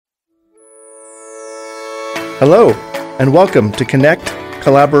Hello, and welcome to Connect,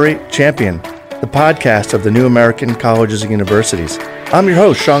 Collaborate, Champion, the podcast of the New American Colleges and Universities. I'm your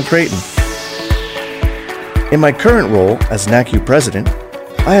host, Sean Creighton. In my current role as NACU president,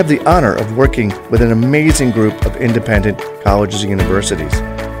 I have the honor of working with an amazing group of independent colleges and universities.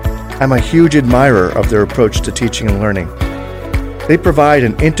 I'm a huge admirer of their approach to teaching and learning. They provide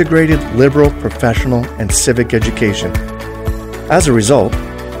an integrated liberal, professional, and civic education. As a result,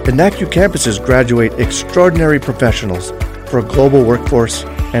 the NACU campuses graduate extraordinary professionals for a global workforce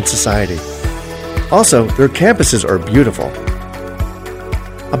and society. Also, their campuses are beautiful.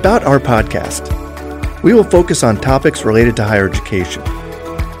 About our podcast, we will focus on topics related to higher education.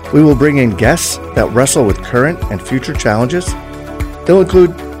 We will bring in guests that wrestle with current and future challenges. They'll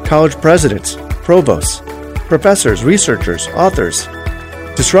include college presidents, provosts, professors, researchers, authors,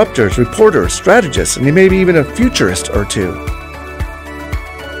 disruptors, reporters, strategists, and maybe even a futurist or two.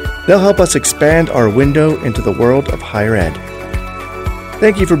 They'll help us expand our window into the world of higher ed.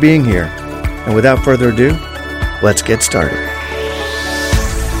 Thank you for being here. And without further ado, let's get started.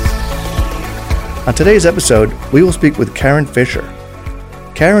 On today's episode, we will speak with Karen Fisher.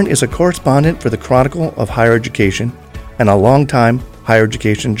 Karen is a correspondent for the Chronicle of Higher Education and a longtime higher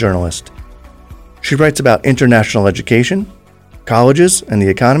education journalist. She writes about international education, colleges and the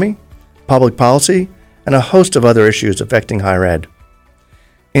economy, public policy, and a host of other issues affecting higher ed.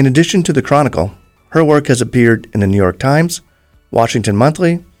 In addition to the Chronicle, her work has appeared in the New York Times, Washington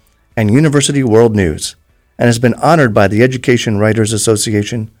Monthly, and University World News, and has been honored by the Education Writers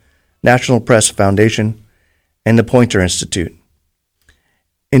Association, National Press Foundation, and the Poynter Institute.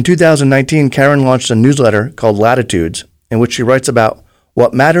 In 2019, Karen launched a newsletter called Latitudes, in which she writes about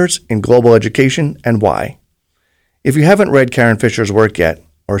what matters in global education and why. If you haven't read Karen Fisher's work yet,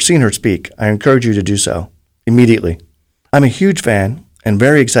 or seen her speak, I encourage you to do so immediately. I'm a huge fan and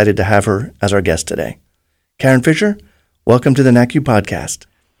very excited to have her as our guest today. Karen Fisher, welcome to the NACU podcast.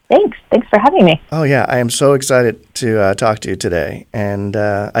 Thanks for having me. Oh yeah, I am so excited to talk to you today. And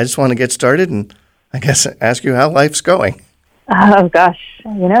I just want to get started and I guess ask you how life's going. Oh gosh,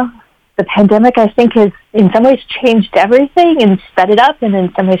 the pandemic I think has in some ways changed everything and sped it up, and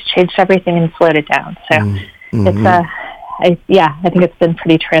in some ways changed everything and slowed it down. So I think it's been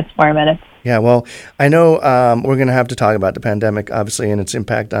pretty transformative. Yeah, well, I know we're going to have to talk about the pandemic, obviously, and its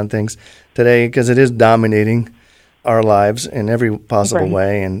impact on things today because it is dominating our lives in every possible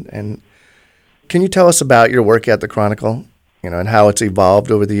way. And can you tell us about your work at the Chronicle, and how it's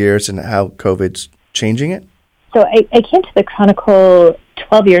evolved over the years and how COVID's changing it? So I came to the Chronicle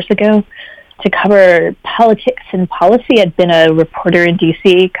 12 years ago to cover politics and policy. I'd been a reporter in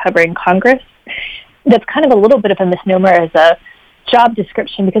D.C. covering Congress. That's kind of a little bit of a misnomer as a job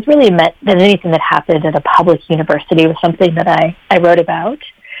description because really it meant that anything that happened at a public university was something that I wrote about.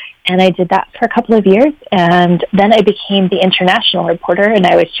 And I did that for a couple of years. And then I became the international reporter. And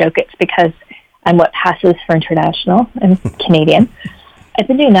I always joke it's because I'm what passes for international. I'm Canadian. I've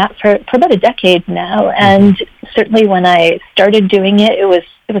been doing that for about a decade now. And certainly when I started doing it, it was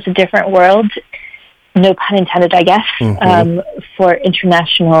a different world. No pun intended, I guess, for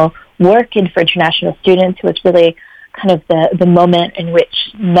international work and for international students. It was really kind of the moment in which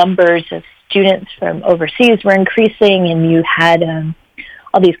numbers of students from overseas were increasing, and you had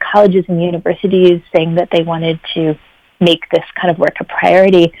all these colleges and universities saying that they wanted to make this kind of work a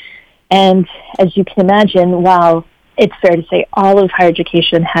priority. And as you can imagine, while it's fair to say all of higher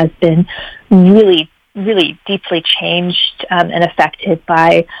education has been really, really deeply changed and affected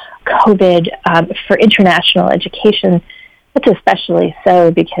by COVID, for international education, it's especially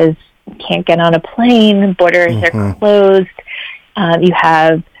so because you can't get on a plane, borders are closed, you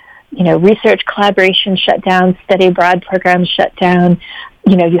have, research collaboration shut down, study abroad programs shut down,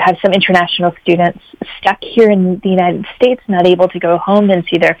 you have some international students stuck here in the United States, not able to go home and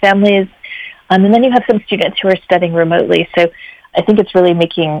see their families, and then you have some students who are studying remotely. So I think it's really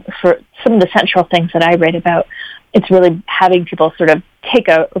making, for some of the central things that I write about, it's really having people sort of take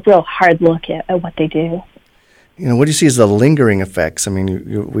a real hard look at what they do. What do you see as the lingering effects? I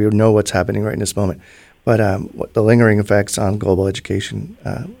mean, we know what's happening right in this moment, but what the lingering effects on global education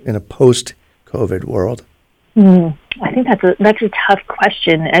in a post-COVID world? I think that's a tough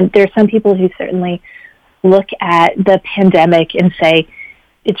question, and there are some people who certainly look at the pandemic and say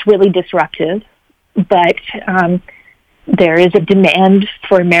it's really disruptive, but there is a demand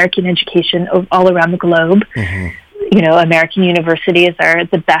for American education all around the globe. American universities are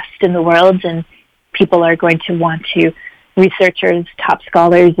the best in the world, and people are going to want to, researchers, top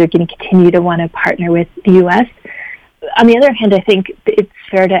scholars are going to continue to want to partner with the U.S. On the other hand, I think it's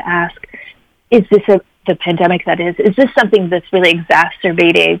fair to ask, is this the pandemic, that is this something that's really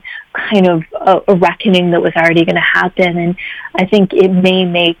exacerbating kind of a reckoning that was already going to happen? And I think it may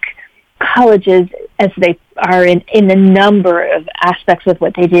make colleges, as they are in a number of aspects of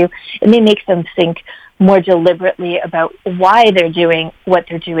what they do, it may make them think more deliberately about why they're doing what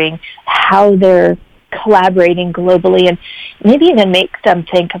they're doing, how they're collaborating globally, and maybe even make them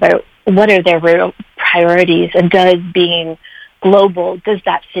think about what are their real priorities, and does being global, does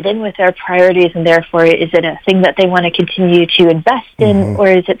that fit in with their priorities, and therefore is it a thing that they want to continue to invest in, or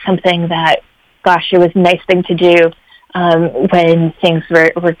is it something that, gosh, it was a nice thing to do when things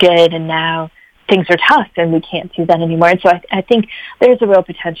were good, and now things are tough and we can't do that anymore. And so I think there's a real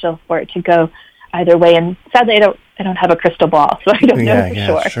potential for it to go either way. And sadly, I don't have a crystal ball, so I don't know for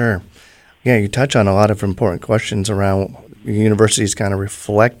sure. Sure. Yeah, you touch on a lot of important questions around universities kind of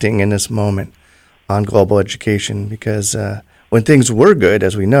reflecting in this moment on global education, because when things were good,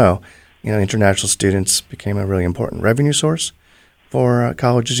 as we know, international students became a really important revenue source for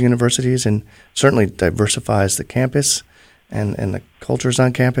colleges and universities, and certainly diversifies the campus and the cultures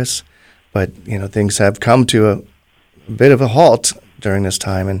on campus. But, things have come to a bit of a halt during this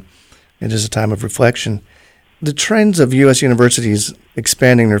time, and it is a time of reflection. The trends of U.S. universities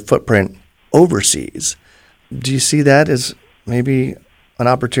expanding their footprint overseas, do you see that as maybe an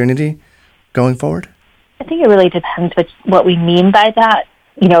opportunity going forward? I think it really depends what we mean by that.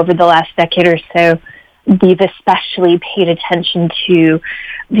 Over the last decade or so, we've especially paid attention to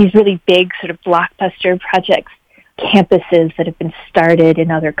these really big sort of blockbuster projects, campuses that have been started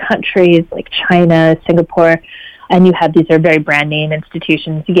in other countries like China, Singapore, and you have these are very brand name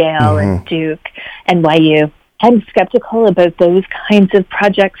institutions, Yale and Duke, NYU. I'm skeptical about those kinds of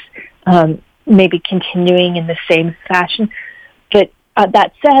projects maybe continuing in the same fashion. But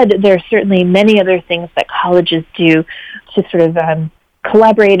that said, there are certainly many other things that colleges do to sort of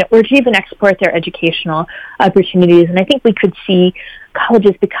collaborate or to even export their educational opportunities. And I think we could see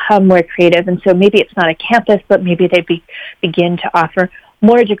colleges become more creative. And so maybe it's not a campus, but maybe they begin to offer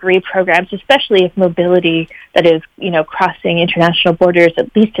more degree programs, especially if mobility, that is, crossing international borders,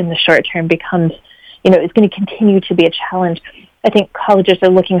 at least in the short term, becomes, is going to continue to be a challenge. I think colleges are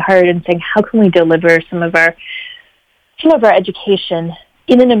looking hard and saying, how can we deliver some of our education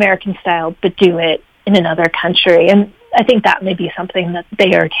in an American style, but do it in another country? And I think that may be something that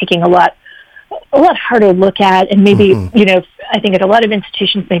they are taking a lot harder look at. And maybe, I think at a lot of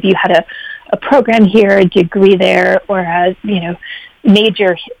institutions, maybe you had a program here, a degree there, or a,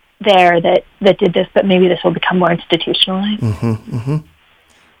 major there that did this, but maybe this will become more institutionalized.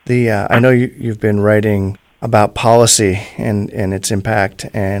 I know you've been writing about policy and its impact,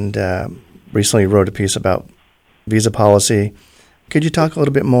 and recently wrote a piece about visa policy. Could you talk a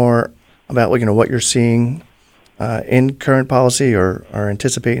little bit more about what you're seeing in current policy or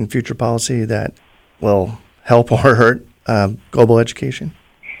anticipate in future policy that will help or hurt global education?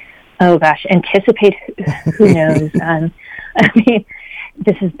 Oh gosh, anticipate, who knows? I mean,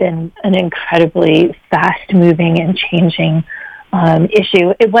 this has been an incredibly fast-moving and changing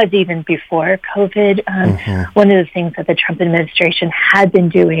issue. It was even before COVID. One of the things that the Trump administration had been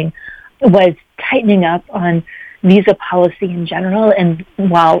doing was tightening up on visa policy in general. And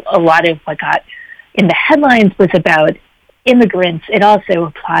while a lot of what got in the headlines was about immigrants, it also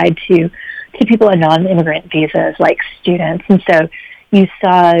applied to people on non-immigrant visas like students. And so you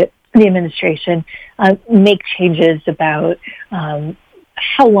saw the administration make changes about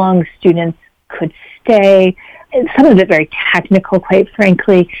how long students could stay. Some of it very technical, quite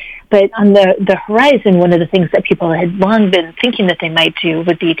frankly. But on the horizon, one of the things that people had long been thinking that they might do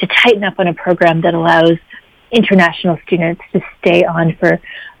would be to tighten up on a program that allows international students to stay on for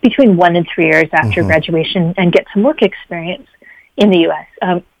between 1 and 3 years after graduation and get some work experience in the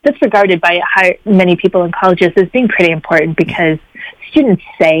U.S. That's regarded by many people in colleges as being pretty important, because students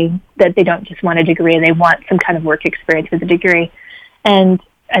say that they don't just want a degree, they want some kind of work experience with a degree. And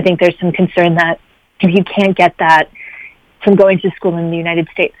I think there's some concern that if you can't get that from going to school in the United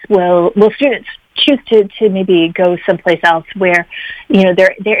States, will students choose to maybe go someplace else where,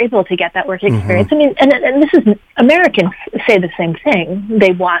 they're able to get that work experience? I mean, and this is, Americans say the same thing.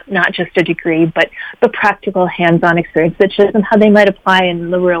 They want not just a degree, but practical hands-on experience that shows them how they might apply in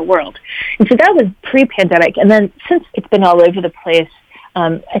the real world. And so that was pre-pandemic. And then since it's been all over the place,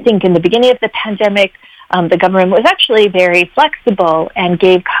 I think in the beginning of the pandemic, the government was actually very flexible and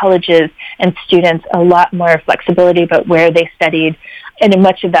gave colleges and students a lot more flexibility about where they studied. And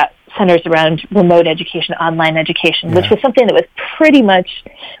much of that centers around remote education, online education, which was something that was pretty much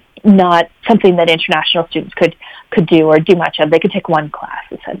not something that international students could do or do much of. They could take one class,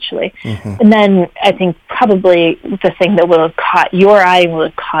 essentially. Mm-hmm. And then I think probably the thing that will have caught your eye and will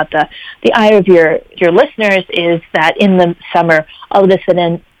have caught the eye of your listeners is that in the summer, all of a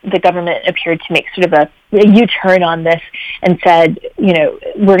sudden, the government appeared to make sort of a U-turn on this and said,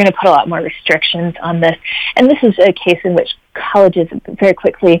 we're going to put a lot more restrictions on this. And this is a case in which colleges very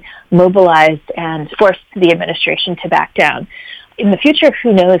quickly mobilized and forced the administration to back down. In the future,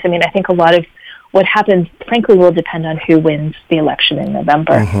 who knows? I mean, I think a lot of what happens, frankly, will depend on who wins the election in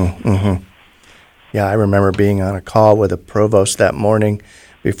November. Mm-hmm, mm-hmm. Yeah, I remember being on a call with a provost that morning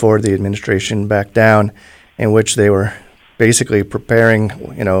before the administration backed down, in which they were basically preparing,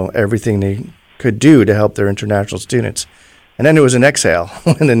 everything they could do to help their international students. And then it was an exhale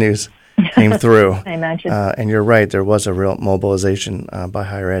when the news came through. I imagine. And you're right, there was a real mobilization by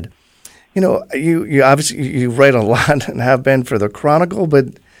higher ed. You obviously you write a lot and have been for the Chronicle,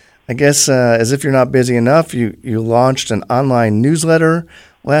 but I guess as if you're not busy enough, you launched an online newsletter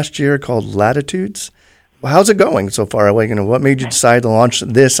last year called Latitudes. Well, how's it going so far? What made you decide to launch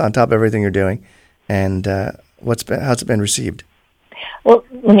this on top of everything you're doing, and how's it been received? Well,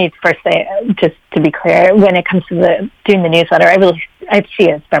 let me first say, just to be clear, when it comes to doing the newsletter, I see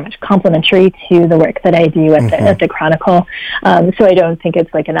it as very much complementary to the work that I do at the Chronicle. So I don't think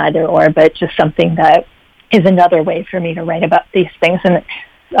it's like an either or, but just something that is another way for me to write about these things. And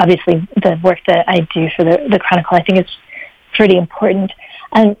obviously, the work that I do for the Chronicle, I think is pretty important.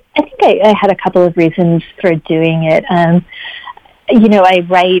 And I think I had a couple of reasons for doing it. I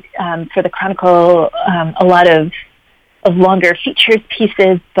write for the Chronicle a lot of longer features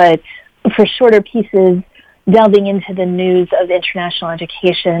pieces, but for shorter pieces, delving into the news of international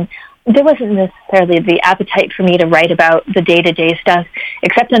education, there wasn't necessarily the appetite for me to write about the day-to-day stuff,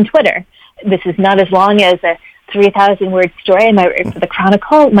 except on Twitter. This is not as long as a 3,000-word story I might write for the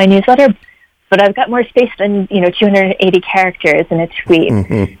Chronicle, my newsletter, but I've got more space than 280 characters in a tweet.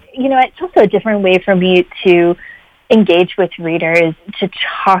 Mm-hmm. It's also a different way for me to engage with readers, to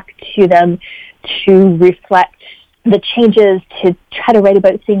talk to them, to reflect the changes, to try to write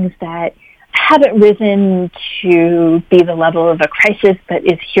about things that haven't risen to be the level of a crisis, but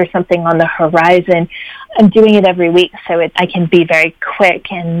is here something on the horizon. I'm doing it every week so I can be very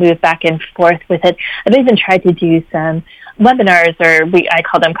quick and move back and forth with it. I've even tried to do some webinars, or I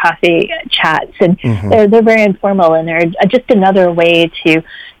call them coffee chats, and they're very informal, and they're just another way to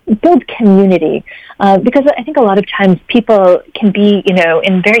build community, because I think a lot of times people can be,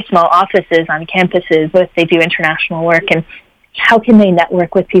 in very small offices on campuses, if they do international work, and how can they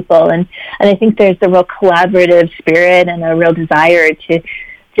network with people? And I think there's a real collaborative spirit and a real desire to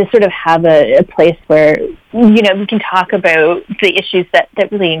sort of have a place where, we can talk about the issues that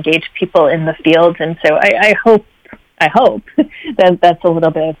really engage people in the field. And so I hope that that's a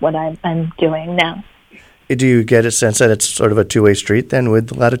little bit of what I'm doing now. Do you get a sense that it's sort of a two-way street then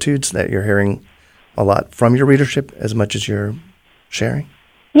with Latitudes, that you're hearing a lot from your readership as much as you're sharing?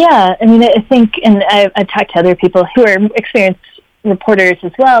 Yeah, I mean, I think, and I've talked to other people who are experienced reporters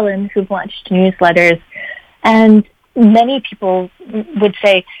as well and who've launched newsletters, and many people would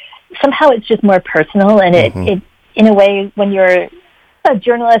say somehow it's just more personal, and it in a way, when you're a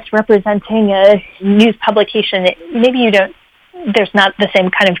journalist representing a news publication, there's not the same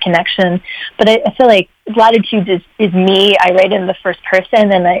kind of connection, but I feel like Latitudes is me. I write in the first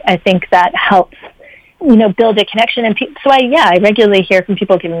person, and I think that helps, build a connection. And so I regularly hear from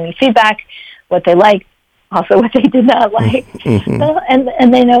people giving me feedback, what they liked, also what they did not like.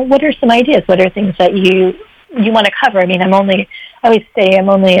 And they know, what are some ideas? What are things that you want to cover? I mean, I always say I'm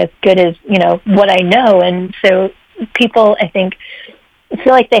only as good as, what I know. And so people, I think,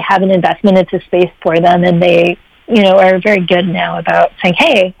 feel like they have an investment into space for them, and they, are very good now about saying,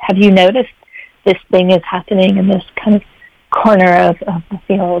 hey, have you noticed this thing is happening in this kind of corner of the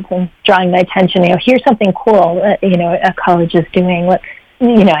field, and drawing my attention, here's something cool, a college is doing.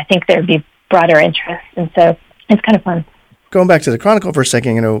 I think there'd be broader interest. And so it's kind of fun. Going back to the Chronicle for a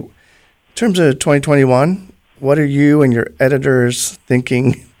second, in terms of 2021, what are you and your editors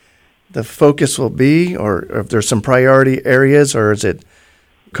thinking the focus will be, or if there's some priority areas, or is it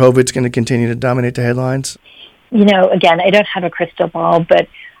COVID's going to continue to dominate the headlines? Again, I don't have a crystal ball, but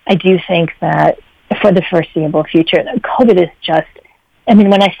I do think that for the foreseeable future, COVID is just,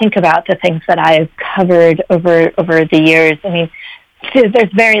 when I think about the things that I've covered over the years,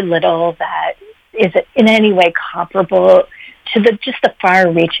 there's very little that is in any way comparable to the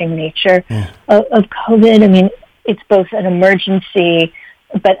far-reaching nature of COVID. It's both an emergency,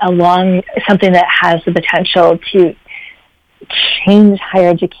 but something that has the potential to change higher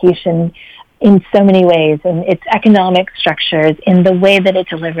education in so many ways, in its economic structures, in the way that it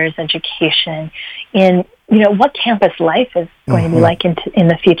delivers education, in what campus life is going to be like in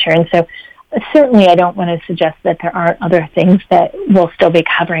the future. And so certainly I don't want to suggest that there aren't other things that we'll still be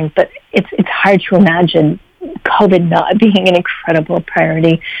covering, but it's hard to imagine COVID not being an incredible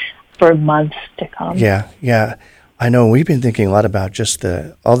priority for months to come. Yeah. I know we've been thinking a lot about just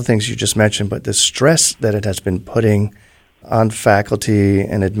all the things you just mentioned, but the stress that it has been putting on faculty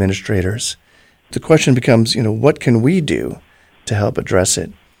and administrators. The question becomes, what can we do to help address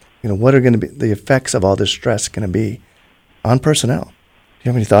it? What are going to be the effects of all this stress going to be on personnel? Do you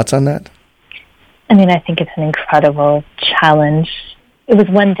have any thoughts on that? I mean, I think it's an incredible challenge. It was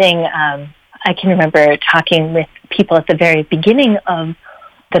one thing I can remember talking with people at the very beginning of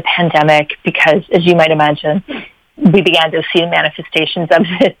the pandemic, because as you might imagine, we began to see manifestations of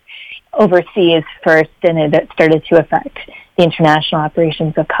it overseas first, and it started to affect the international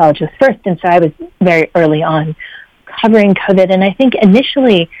operations of colleges first. And so I was very early on covering COVID, and I think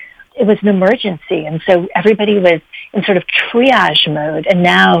initially it was an emergency, and so everybody was in sort of triage mode. And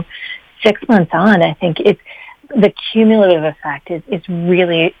now, 6 months on, I think the cumulative effect is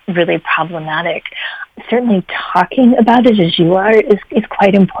really, really problematic. Certainly talking about it as you are is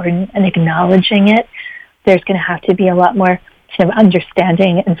quite important, and acknowledging it. There's going to have to be a lot more kind of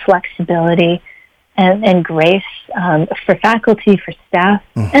understanding and flexibility and grace for faculty, for staff,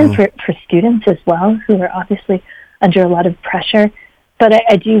 and for students as well, who are obviously under a lot of pressure. But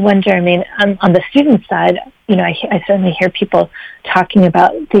I do wonder, I mean, on the student side, I certainly hear people talking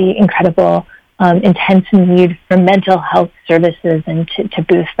about the incredible intense need for mental health services and to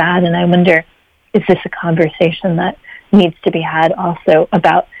boost that. And I wonder, is this a conversation that needs to be had also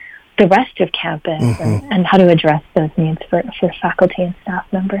about the rest of campus and how to address those needs for faculty and staff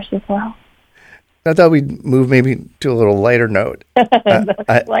members as well? I thought we'd move maybe to a little lighter note.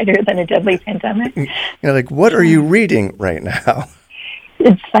 Lighter than a deadly pandemic. What are you reading right now?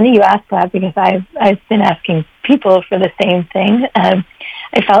 It's funny you ask that, because I've been asking people for the same thing. I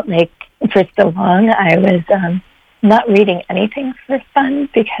felt like for so long I was not reading anything for fun,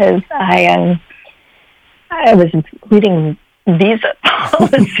 because I was reading visa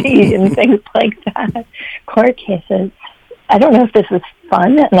policy and things like that, court cases. I don't know if this is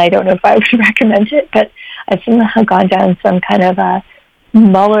fun, and I don't know if I would recommend it, but I've somehow gone down some kind of a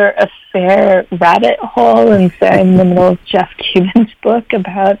Mueller affair rabbit hole, and so I'm in the middle of Jeff Cuban's book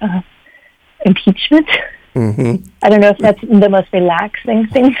about impeachment. I don't know if that's the most relaxing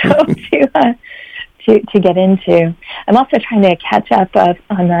thing to get into. I'm also trying to catch up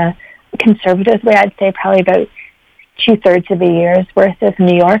on the conservative way. I'd say probably about 2/3 of a year's worth of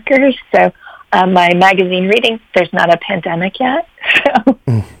New Yorkers. So my magazine reading, there's not a pandemic yet. So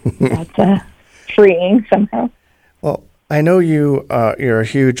that's freeing somehow. Well, I know you're a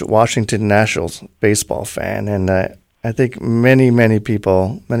huge Washington Nationals baseball fan, and I think many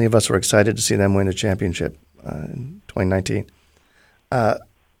of us were excited to see them win a championship in 2019.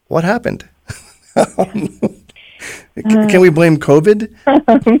 What happened? Can we blame COVID?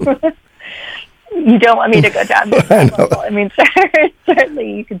 You don't want me to go down this level. I mean,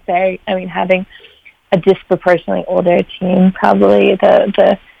 certainly you could say, having a disproportionately older team, probably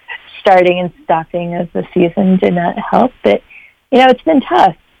the starting and stopping of the season did not help. But, it's been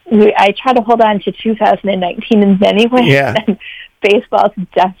tough. I try to hold on to 2019 in many ways. Yeah. And baseball's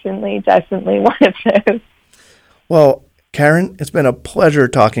definitely one of those. Well, Karen, it's been a pleasure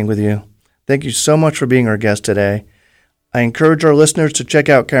talking with you. Thank you so much for being our guest today. I encourage our listeners to check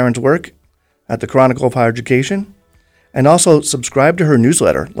out Karen's work at the Chronicle of Higher Education, and also subscribe to her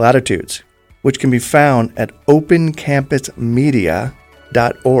newsletter, Latitudes, which can be found at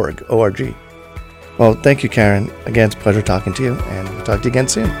opencampusmedia.org. Well, thank you, Karen. Again, it's a pleasure talking to you, and we'll talk to you again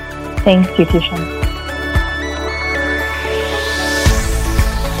soon. Thanks, you too, Sean.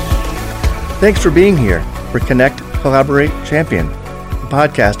 Thanks for being here for Connect, Collaborate, Champion, the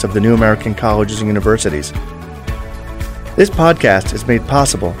podcast of the New American Colleges and Universities. This podcast is made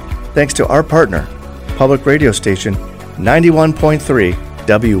possible thanks to our partner, public radio station 91.3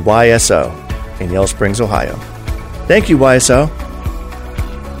 WYSO in Yellow Springs, Ohio. Thank you, YSO.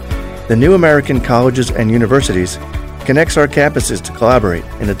 The New American Colleges and Universities connects our campuses to collaborate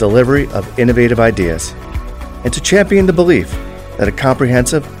in the delivery of innovative ideas and to champion the belief that a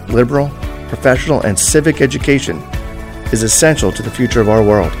comprehensive, liberal, professional, and civic education is essential to the future of our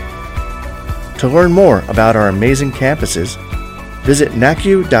world. To learn more about our amazing campuses, visit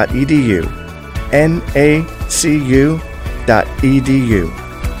nacu.edu, nacu.edu.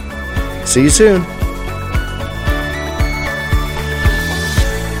 See you soon.